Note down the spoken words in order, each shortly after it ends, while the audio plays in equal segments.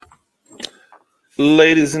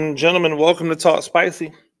Ladies and gentlemen, welcome to Talk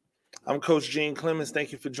Spicy. I'm Coach Gene Clemens.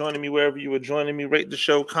 Thank you for joining me wherever you are joining me. Rate the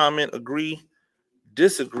show, comment, agree,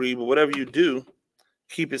 disagree, but whatever you do,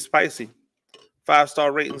 keep it spicy.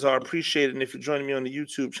 5-star ratings are appreciated. And if you're joining me on the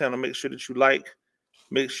YouTube channel, make sure that you like,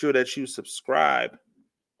 make sure that you subscribe.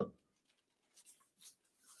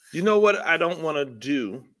 You know what I don't want to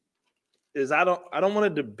do is I don't want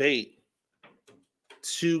to debate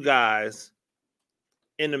two guys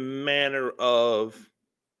in a manner of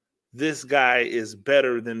this guy is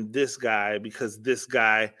better than this guy because this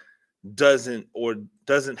guy doesn't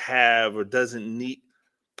have or doesn't need.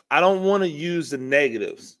 I don't want to use the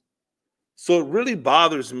negatives. So it really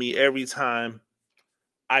bothers me every time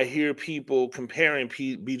I hear people comparing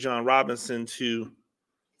Bijan Robinson to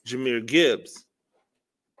Jahmyr Gibbs.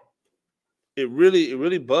 It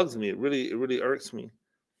really bugs me. It really irks me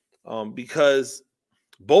because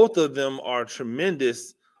both of them are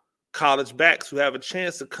tremendous college backs who have a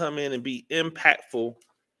chance to come in and be impactful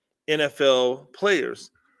NFL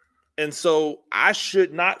players. And so I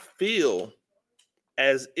should not feel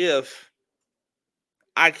as if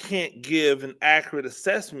I can't give an accurate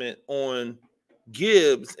assessment on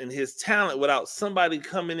Gibbs and his talent without somebody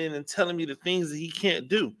coming in and telling me the things that he can't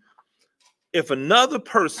do. If another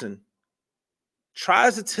person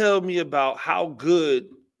tries to tell me about how good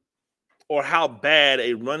or how bad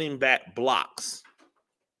a running back blocks,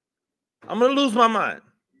 I'm going to lose my mind.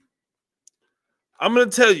 I'm going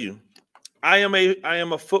to tell you, I am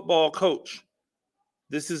a football coach.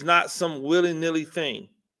 This is not some willy-nilly thing.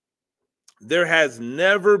 There has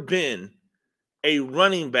never been a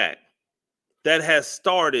running back that has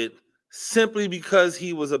started simply because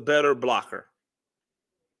he was a better blocker.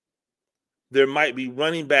 There might be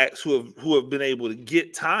running backs who have been able to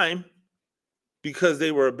get time because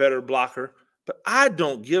they were a better blocker, but I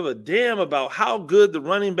don't give a damn about how good the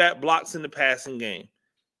running back blocks in the passing game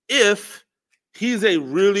if he's a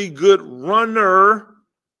really good runner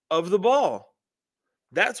of the ball.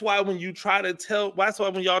 That's why when y'all try to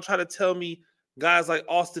tell me guys like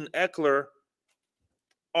Austin Ekeler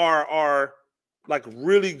are like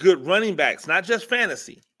really good running backs, not just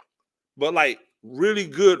fantasy, but like really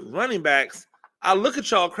good running backs, I look at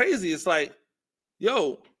y'all crazy. It's like,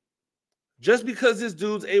 yo, just because this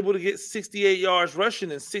dude's able to get 68 yards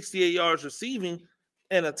rushing and 68 yards receiving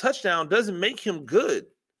and a touchdown doesn't make him good.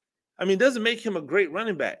 I mean, doesn't make him a great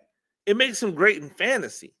running back. It makes him great in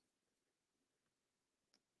fantasy.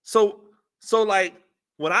 So like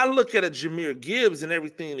when I look at a Jahmyr Gibbs and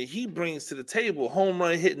everything that he brings to the table, home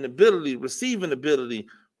run hitting ability, receiving ability,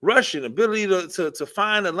 rushing ability to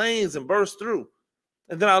find the lanes and burst through.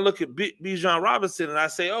 And then I look at Bijan Robinson and I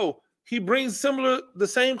say, oh, he brings the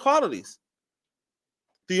same qualities.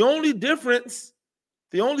 The only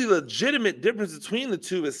legitimate difference between the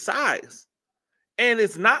two is size. And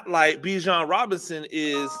it's not like Bijan Robinson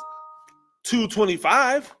is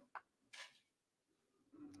 225.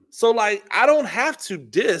 So, like, I don't have to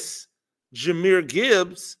diss Jahmyr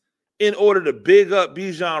Gibbs in order to big up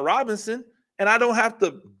Bijan Robinson. And I don't have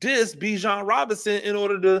to diss Bijan Robinson in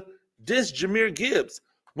order to diss Jahmyr Gibbs.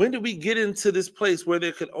 When did we get into this place where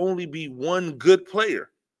there could only be one good player?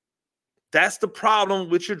 That's the problem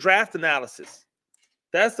with your draft analysis.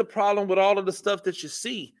 That's the problem with all of the stuff that you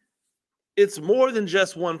see. It's more than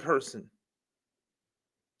just one person.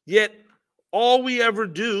 Yet, all we ever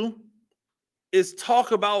do is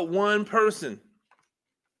talk about one person.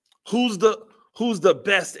 Who's the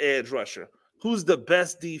best edge rusher? Who's the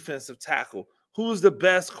best defensive tackle? Who's the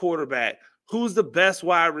best quarterback? Who's the best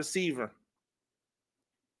wide receiver?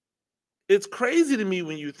 It's crazy to me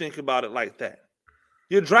when you think about it like that.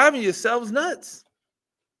 You're driving yourselves nuts.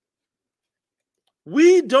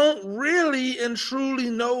 We don't really and truly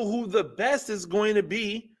know who the best is going to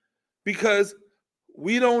be because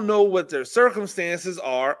we don't know what their circumstances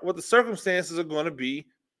are, what the circumstances are going to be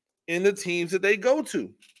in the teams that they go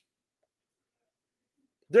to.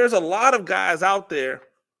 There's a lot of guys out there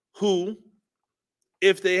who,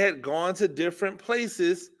 if they had gone to different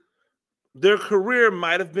places, their career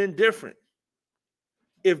might have been different.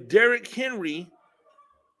 If Derrick Henry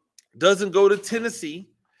doesn't go to Tennessee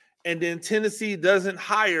and then Tennessee doesn't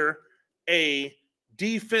hire a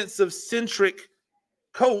defensive-centric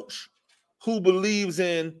coach who believes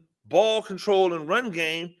in ball control and run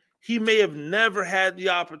game, he may have never had the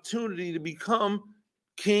opportunity to become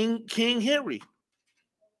King Henry.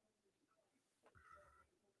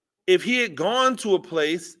 If he had gone to a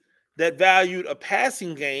place that valued a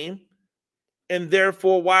passing game and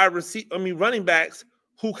therefore running backs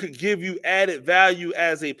who could give you added value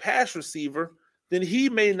as a pass receiver, then he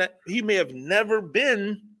may have never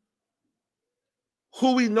been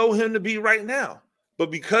who we know him to be right now.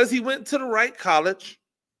 But because he went to the right college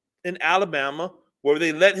in Alabama, where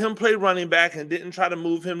they let him play running back and didn't try to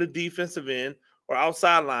move him to defensive end or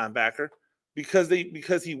outside linebacker, because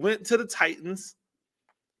he went to the Titans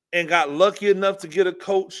and got lucky enough to get a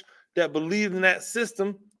coach that believed in that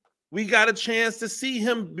system, we got a chance to see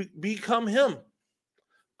him become him.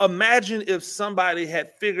 Imagine if somebody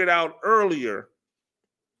had figured out earlier,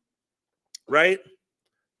 right,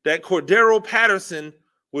 that Cordero Patterson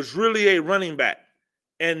was really a running back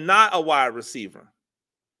and not a wide receiver.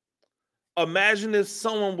 Imagine if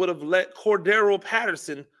someone would have let Cordero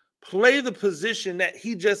Patterson play the position that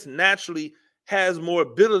he just naturally has more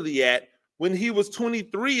ability at when he was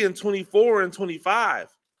 23 and 24 and 25.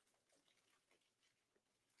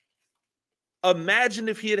 Imagine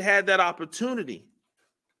if he had had that opportunity.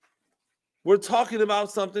 We're talking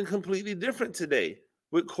about something completely different today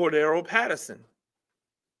with Cordero Patterson.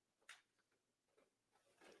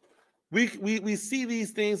 We see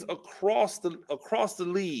these things across the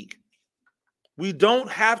league. We don't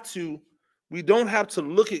have to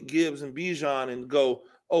look at Gibbs and Bijan and go,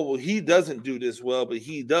 oh, well, he doesn't do this well, but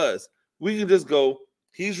he does. We can just go,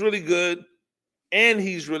 he's really good and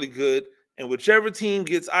he's really good, and whichever team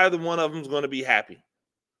gets either one of them is going to be happy.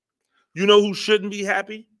 You know who shouldn't be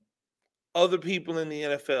happy? Other people in the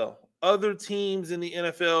NFL. Other teams in the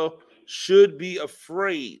NFL should be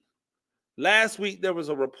afraid. Last week, there was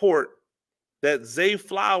a report that Zay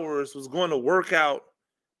Flowers was going to work out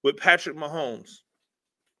with Patrick Mahomes.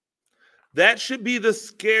 That should be the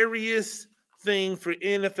scariest thing for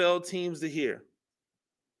NFL teams to hear.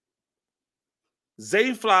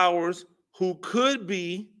 Zay Flowers, who could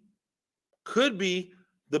be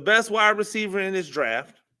the best wide receiver in this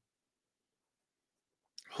draft,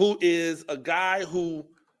 who is a guy who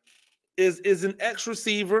is an X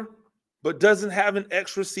receiver, but doesn't have an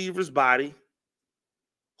X receiver's body,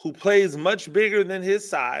 who plays much bigger than his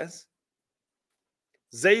size.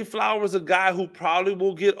 Zay Flowers, a guy who probably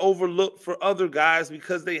will get overlooked for other guys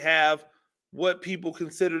because they have what people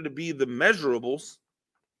consider to be the measurables.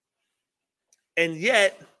 And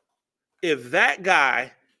yet, if that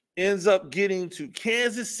guy ends up getting to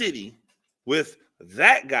Kansas City with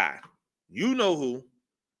that guy, you know who,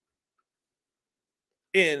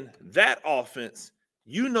 in that offense,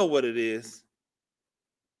 you know what it is.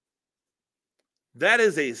 That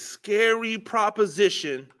is a scary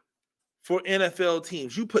proposition for NFL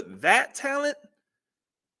teams. You put that talent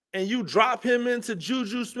and you drop him into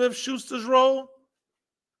Juju Smith-Schuster's role.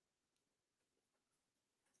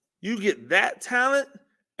 You get that talent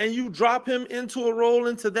and you drop him into a role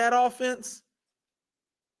into that offense.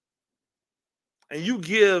 And you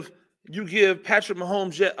give Patrick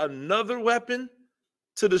Mahomes yet another weapon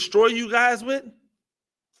to destroy you guys with.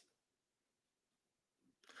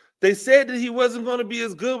 They said that he wasn't going to be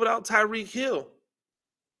as good without Tyreek Hill.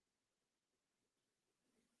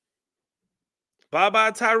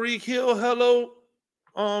 Bye-bye Tyreek Hill. Hello,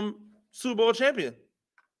 Super Bowl champion.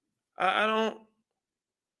 I don't.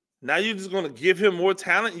 Now you're just going to give him more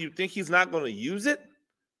talent and you think he's not going to use it?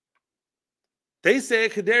 They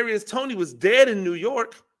said Kadarius Toney was dead in New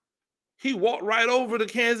York. He walked right over to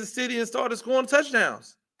Kansas City and started scoring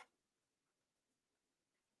touchdowns.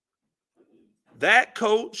 That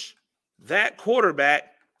coach, that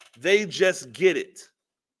quarterback, they just get it.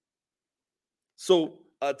 So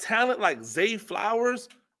a talent like Zay Flowers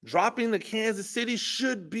dropping to Kansas City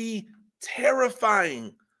should be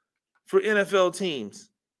terrifying for NFL teams.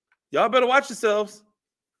 Y'all better watch yourselves.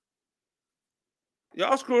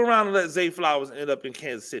 Y'all screw around and let Zay Flowers end up in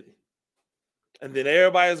Kansas City. And then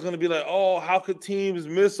everybody's going to be like, oh, how could teams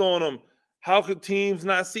miss on him? How could teams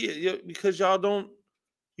not see it? Because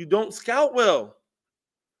you don't scout well.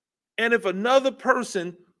 And if another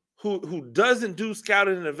person who doesn't do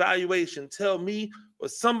scouting and evaluation tell me or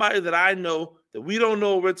somebody that I know that we don't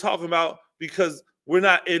know what we're talking about because we're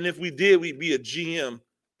not, and if we did, we'd be a GM,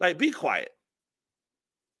 like, be quiet.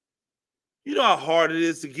 You know how hard it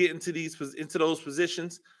is to get into those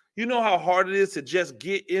positions. You know how hard it is to just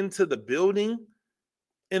get into the building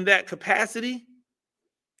in that capacity.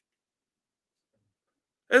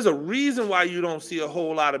 There's a reason why you don't see a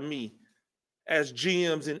whole lot of me as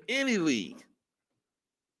GMs in any league.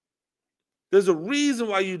 There's a reason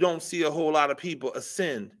why you don't see a whole lot of people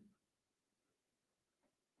ascend.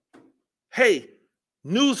 Hey,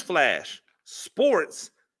 newsflash, sports,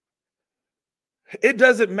 it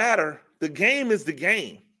doesn't matter. The game is the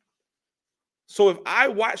game. So if I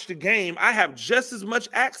watch the game, I have just as much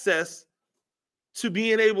access to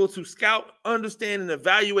being able to scout, understand, and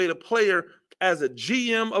evaluate a player as a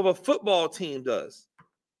GM of a football team does.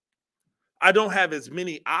 I don't have as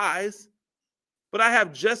many eyes. but I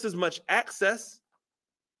have just as much access.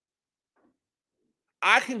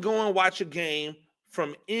 I can go and watch a game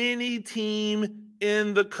from any team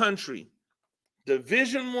in the country,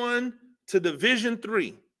 Division I to Division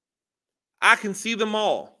III. I can see them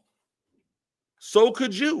all. So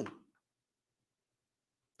could you.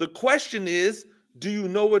 The question is, do you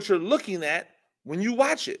know what you're looking at when you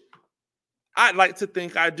watch it? I'd like to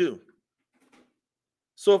think I do.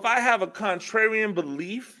 So if I have a contrarian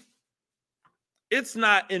belief, it's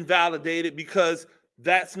not invalidated because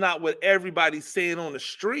that's not what everybody's saying on the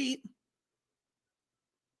street.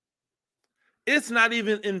 It's not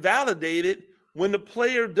even invalidated when the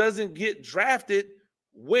player doesn't get drafted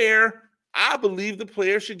where I believe the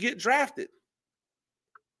player should get drafted.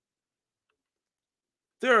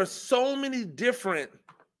 There are so many different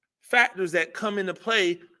factors that come into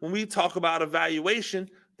play when we talk about evaluation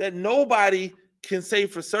that nobody can say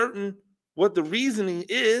for certain what the reasoning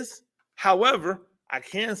is. However, I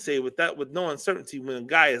can say with no uncertainty, when a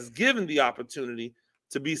guy is given the opportunity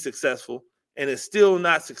to be successful and is still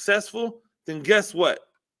not successful, then guess what?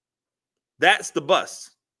 That's the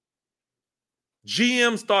bust.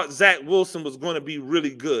 GMs thought Zach Wilson was going to be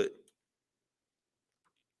really good.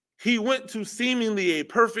 He went to seemingly a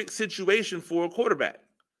perfect situation for a quarterback.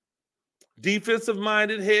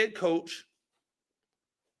 Defensive-minded head coach,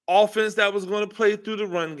 offense that was going to play through the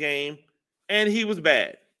run game, and he was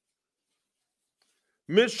bad.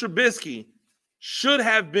 Mitch Trubisky should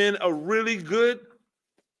have been in a really good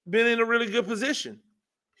position.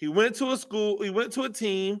 He went to a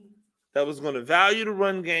team that was going to value the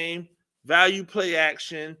run game, value play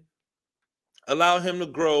action, allow him to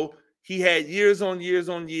grow. He had years on years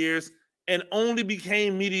on years and only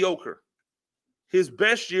became mediocre. His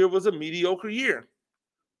best year was a mediocre year.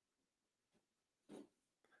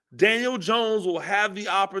 Daniel Jones will have the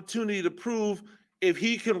opportunity to prove if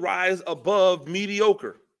he can rise above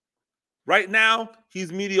mediocre. Right now,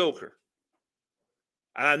 he's mediocre.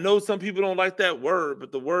 And I know some people don't like that word,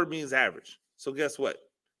 but the word means average. So guess what?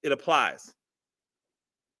 It applies.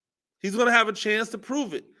 He's going to have a chance to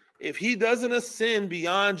prove it. If he doesn't ascend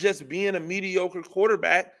beyond just being a mediocre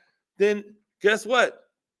quarterback, then guess what?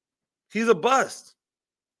 He's a bust.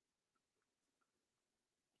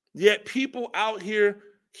 Yet people out here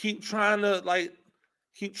keep trying to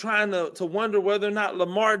wonder whether or not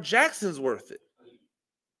Lamar Jackson's worth it.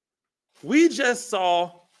 We just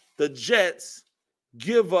saw the Jets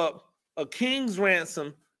give up a king's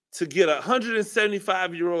ransom to get a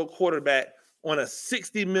 175-year-old quarterback on a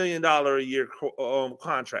 $60 million a year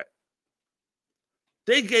contract.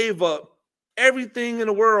 They gave up everything in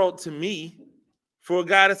the world to me for a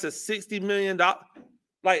guy that's a $60 million.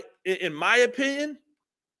 Like, in my opinion,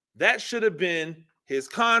 that should have been his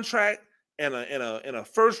contract and a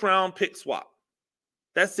first round pick swap.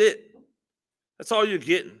 That's it. That's all you're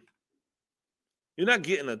getting. You're not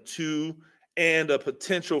getting a 2 and a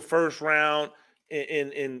potential first round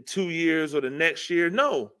in 2 years or the next year.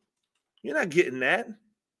 No, you're not getting that.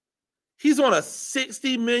 He's on a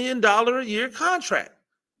 $60 million a year contract.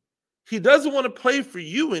 He doesn't want to play for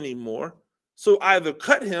you anymore. So either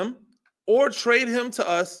cut him or trade him to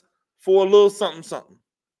us for a little something, something.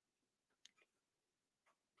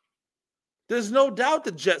 There's no doubt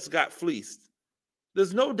the Jets got fleeced.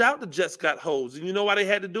 There's no doubt the Jets got hosed. And you know why they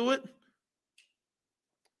had to do it?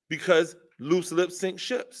 Because loose lips sink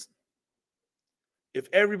ships. If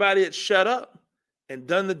everybody had shut up and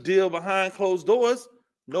done the deal behind closed doors,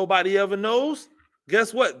 nobody ever knows.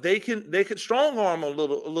 Guess what? They could strong arm a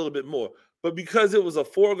little bit more. But because it was a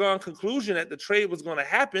foregone conclusion that the trade was going to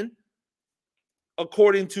happen,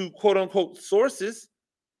 according to quote unquote sources,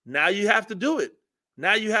 now you have to do it.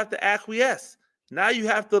 Now you have to acquiesce. Now you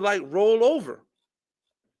have to roll over.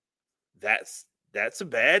 That's a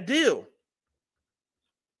bad deal.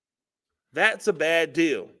 That's a bad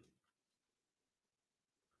deal.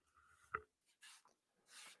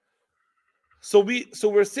 So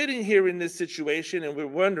we're sitting here in this situation and we're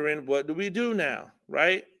wondering, what do we do now,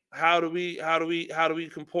 right? How do we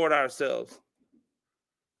comport ourselves?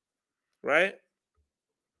 Right?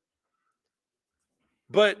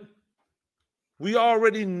 But we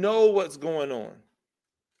already know what's going on.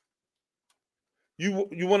 You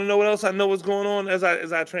want to know what else I know what's going on as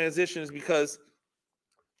I transition, is because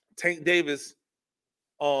Tank Davis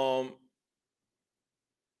was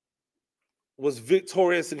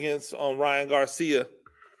victorious against Ryan Garcia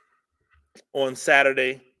on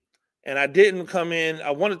Saturday. And I didn't come in. I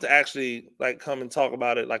wanted to actually come and talk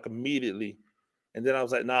about it immediately. And then I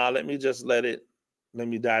was like, nah, let me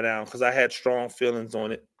die down, because I had strong feelings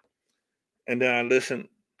on it. And then I listened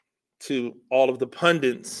to all of the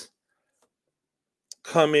pundits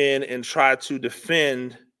come in and try to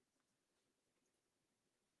defend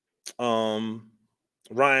Ryan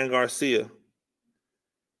Garcia.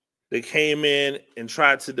 They came in and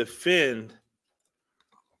tried to defend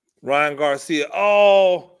Ryan Garcia.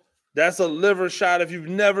 Oh, that's a liver shot. If you've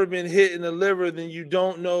never been hit in the liver, then you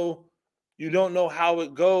don't know how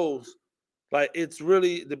it goes. Like, it's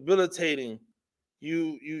really debilitating.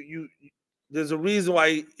 There's a reason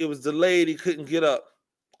why it was delayed. He couldn't get up.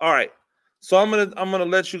 All right. So I'm gonna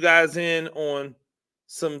let you guys in on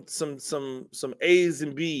some A's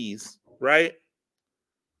and B's, right?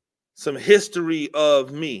 Some history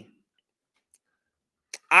of me.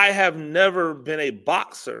 I have never been a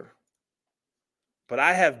boxer, but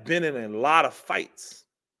I have been in a lot of fights.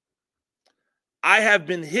 I have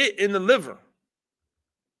been hit in the liver.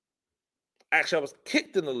 Actually, I was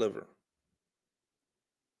kicked in the liver.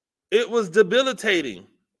 It was debilitating.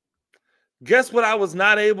 Guess what I was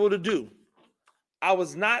not able to do? I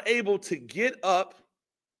was not able to get up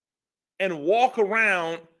and walk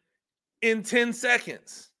around in 10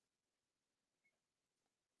 seconds.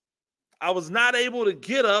 I was not able to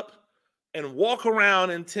get up and walk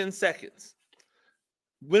around in 10 seconds.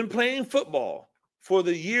 When playing football, for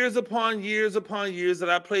the years upon years upon years that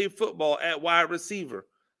I played football at wide receiver,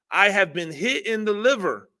 I have been hit in the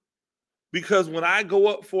liver because when I go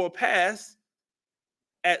up for a pass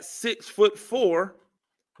at 6'4",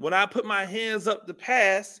 when I put my hands up to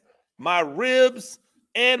pass, my ribs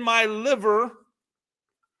and my liver,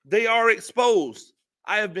 they are exposed.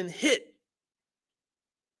 I have been hit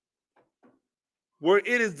where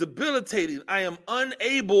it is debilitating. I am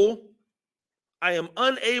unable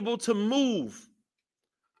to move.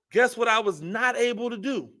 Guess what I was not able to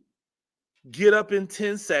do? Get up in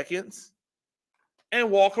 10 seconds and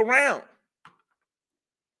walk around.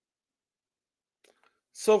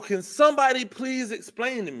 So can somebody please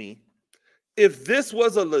explain to me, if this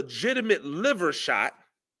was a legitimate liver shot,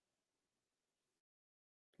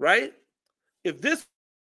 right? If this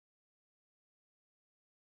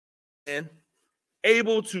man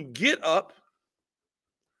able to get up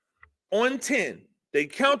on 10, they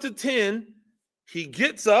counted 10, he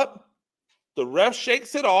gets up, the ref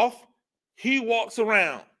shakes it off, he walks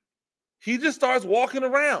around. He just starts walking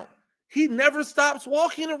around. He never stops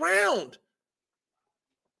walking around.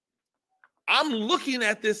 I'm looking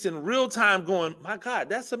at this in real time going, my God,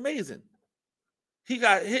 that's amazing. He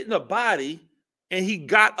got hit in the body and he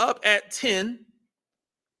got up at 10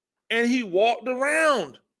 and he walked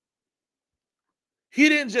around. He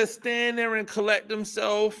didn't just stand there and collect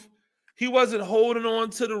himself. He wasn't holding on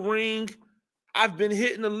to the ring. I've been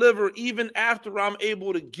hitting the liver even after I'm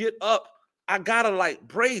able to get up. I gotta like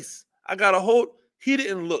brace. I gotta hold. He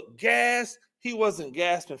didn't look gassed. He wasn't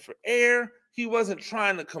gasping for air. He wasn't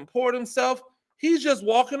trying to comport himself. He's just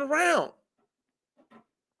walking around.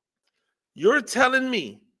 You're telling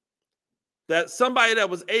me that somebody that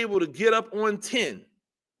was able to get up on 10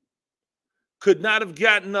 could not have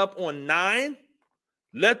gotten up on 9?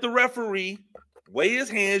 Let the referee weigh his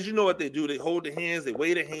hands. You know what they do. They hold the hands. They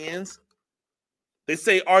weigh the hands. They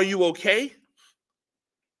say, are you okay?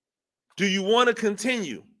 Do you want to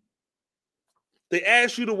continue? They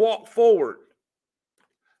ask you to walk forward.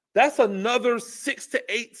 That's another 6 to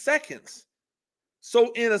 8 seconds.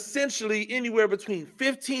 So in essentially anywhere between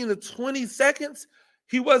 15 to 20 seconds,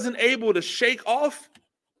 he wasn't able to shake off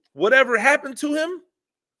whatever happened to him,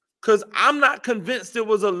 because I'm not convinced it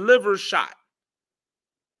was a liver shot.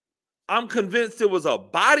 I'm convinced it was a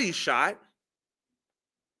body shot.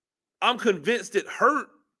 I'm convinced it hurt.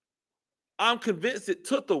 I'm convinced it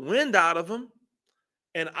took the wind out of him.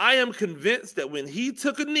 And I am convinced that when he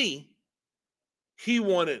took a knee, he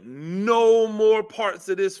wanted no more parts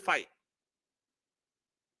of this fight.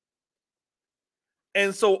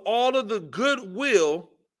 And so all of the goodwill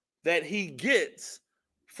that he gets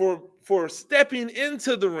for stepping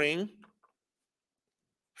into the ring,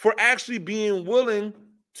 for actually being willing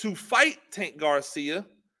to fight Tank Garcia,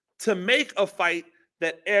 to make a fight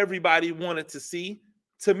that everybody wanted to see,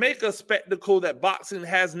 to make a spectacle that boxing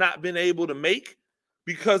has not been able to make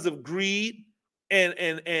because of greed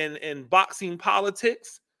and boxing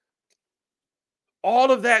politics,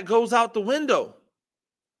 all of that goes out the window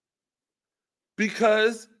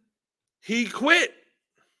because he quit.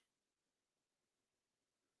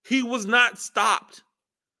 He was not stopped.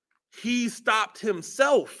 He stopped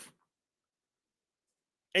himself.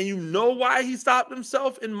 And you know why he stopped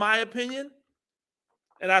himself, in my opinion?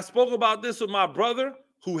 And I spoke about this with my brother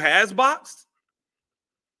who has boxed.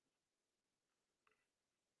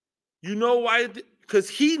 You know why? Because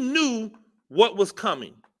he knew what was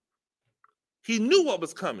coming. He knew what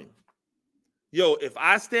was coming. Yo, if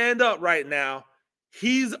I stand up right now,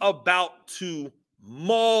 He's about to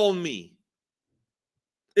maul me.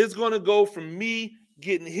 It's going to go from me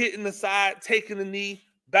getting hit in the side, taking a knee,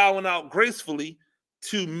 bowing out gracefully,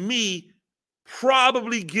 to me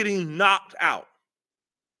probably getting knocked out.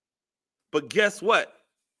 But guess what?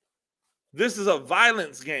 This is a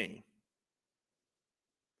violence game.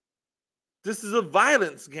 This is a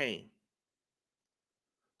violence game.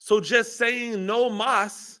 So just saying no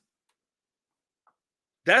mas,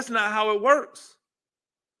 that's not how it works.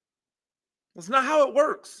 That's not how it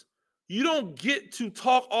works. You don't get to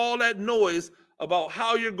talk all that noise about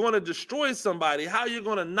how you're going to destroy somebody, how you're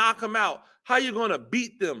going to knock them out, how you're going to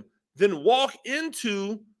beat them, then walk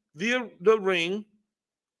into the ring,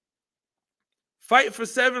 fight for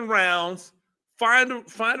 7 rounds, find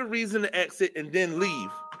a reason to exit, and then leave.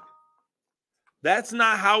 That's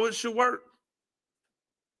not how it should work.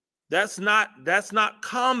 That's not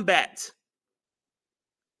combat.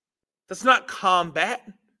 That's not combat.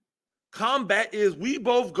 Combat is we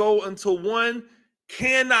both go until one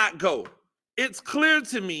cannot go. It's clear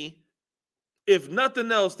to me, if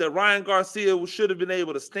nothing else, that Ryan Garcia should have been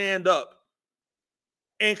able to stand up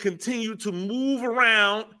and continue to move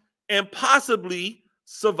around and possibly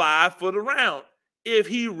survive for the round if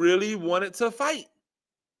he really wanted to fight.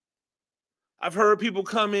 I've heard people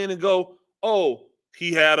come in and go, "Oh,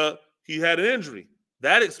 he had an injury.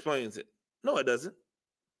 That explains it." No, it doesn't.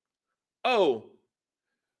 Oh,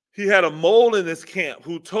 he had a mole in his camp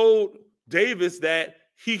who told Davis that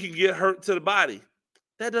he could get hurt to the body.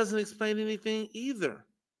 That doesn't explain anything either.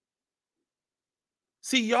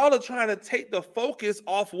 See, y'all are trying to take the focus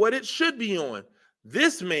off what it should be on.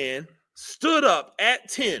 This man stood up at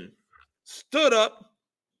 10, stood up,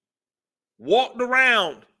 walked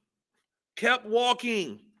around, kept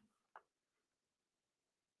walking.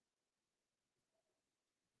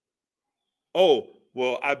 Oh,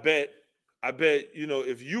 well, I bet,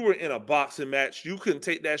 if you were in a boxing match, you couldn't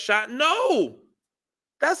take that shot. No,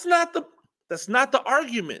 that's not the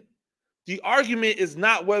argument. The argument is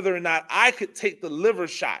not whether or not I could take the liver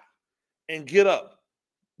shot and get up.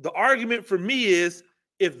 The argument for me is,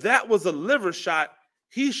 if that was a liver shot,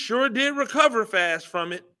 he sure did recover fast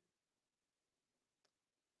from it.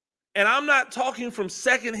 And I'm not talking from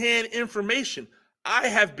secondhand information. I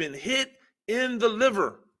have been hit in the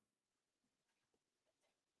liver.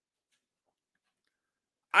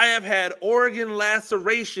 I have had organ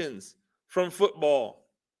lacerations from football.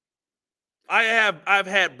 I've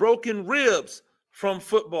had broken ribs from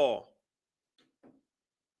football.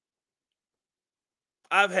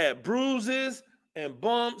 I've had bruises and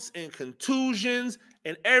bumps and contusions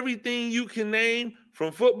and everything you can name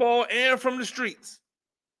from football and from the streets.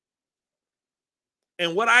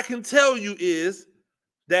 And what I can tell you is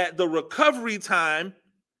that the recovery time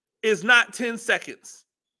is not 10 seconds.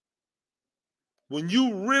 When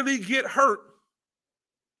you really get hurt,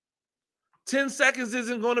 10 seconds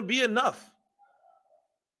isn't going to be enough.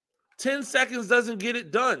 10 seconds doesn't get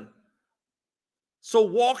it done. So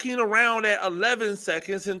walking around at 11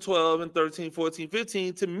 seconds and 12 and 13, 14,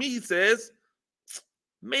 15 to me says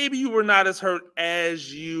maybe you were not as hurt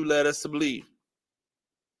as you led us to believe.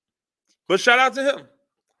 But shout out to him.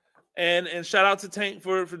 And shout out to Tank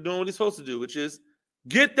for doing what he's supposed to do, which is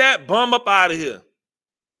get that bum up out of here.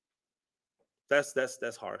 That's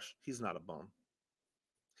harsh. He's not a bum.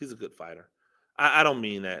 He's a good fighter. I don't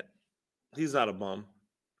mean that. He's not a bum.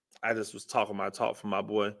 I just was talking my talk for my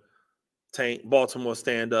boy Tank, Baltimore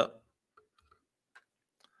stand up.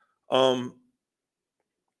 One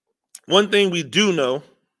thing we do know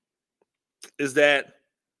is that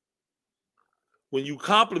when you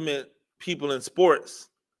compliment people in sports,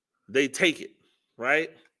 they take it, right?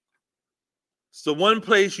 It's the one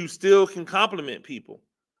place you still can compliment people.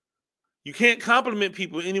 You can't compliment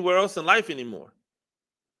people anywhere else in life anymore.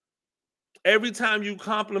 Every time you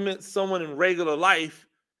compliment someone in regular life,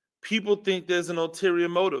 people think there's an ulterior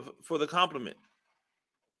motive for the compliment.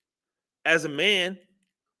 As a man,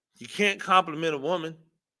 you can't compliment a woman.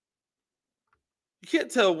 You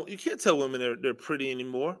can't tell women they're pretty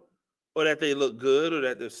anymore, or that they look good, or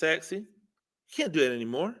that they're sexy. You can't do that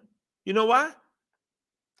anymore. You know why?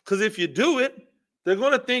 Because if you do it, they're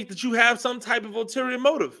going to think that you have some type of ulterior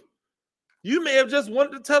motive. You may have just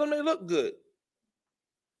wanted to tell them they look good.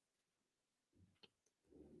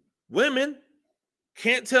 Women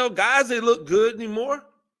can't tell guys they look good anymore.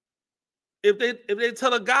 If they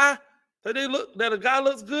tell a guy that a guy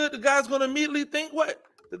looks good, the guy's going to immediately think what?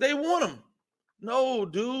 That they want him. No,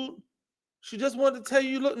 dude. She just wanted to tell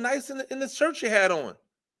you look nice in the shirt you had on.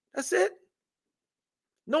 That's it.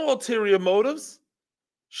 No ulterior motives.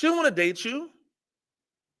 She didn't want to date you.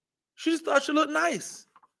 She just thought you looked nice.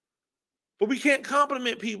 But we can't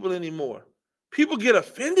compliment people anymore. People get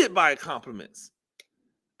offended by compliments.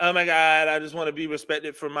 Oh my God, I just want to be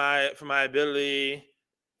respected for my ability.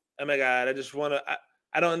 Oh my God,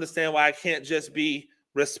 I don't understand why I can't just be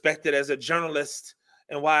respected as a journalist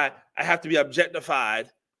and why I have to be objectified.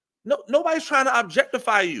 No, nobody's trying to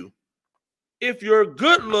objectify you. If you're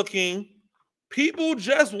good looking, people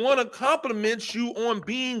just want to compliment you on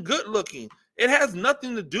being good looking. It has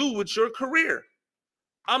nothing to do with your career.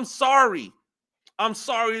 I'm sorry. I'm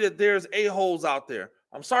sorry that there's a-holes out there.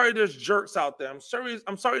 I'm sorry there's jerks out there. I'm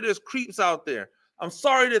sorry there's creeps out there. I'm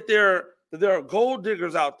sorry that there are gold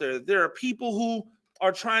diggers out there. There are people who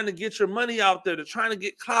are trying to get your money out there. They're trying to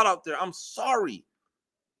get clout out there. I'm sorry.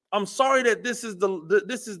 I'm sorry that this is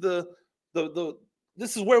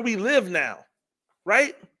where we live now,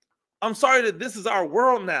 right? I'm sorry that this is our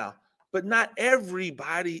world now, but not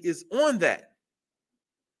everybody is on that.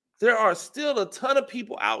 There are still a ton of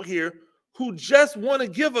people out here who just want to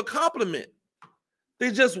give a compliment.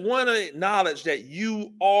 They just want to acknowledge that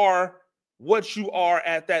you are what you are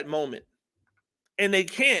at that moment. And they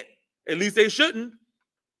can't. At least they shouldn't.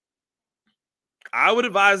 I would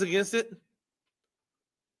advise against it.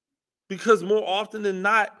 Because more often than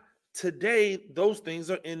not, today, those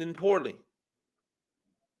things are ending poorly.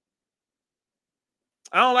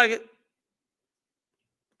 I don't like it.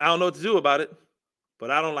 I don't know what to do about it,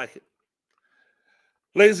 but I don't like it.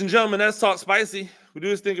 Ladies and gentlemen, that's Talk Spicy. We do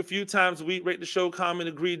this thing a few times a week. Rate the show, comment,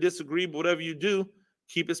 agree, disagree, but whatever you do,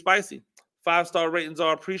 keep it spicy. 5-star ratings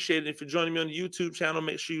are appreciated. If you're joining me on the YouTube channel,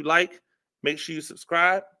 make sure you like, make sure you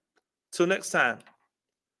subscribe. Till next time,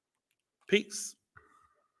 peace.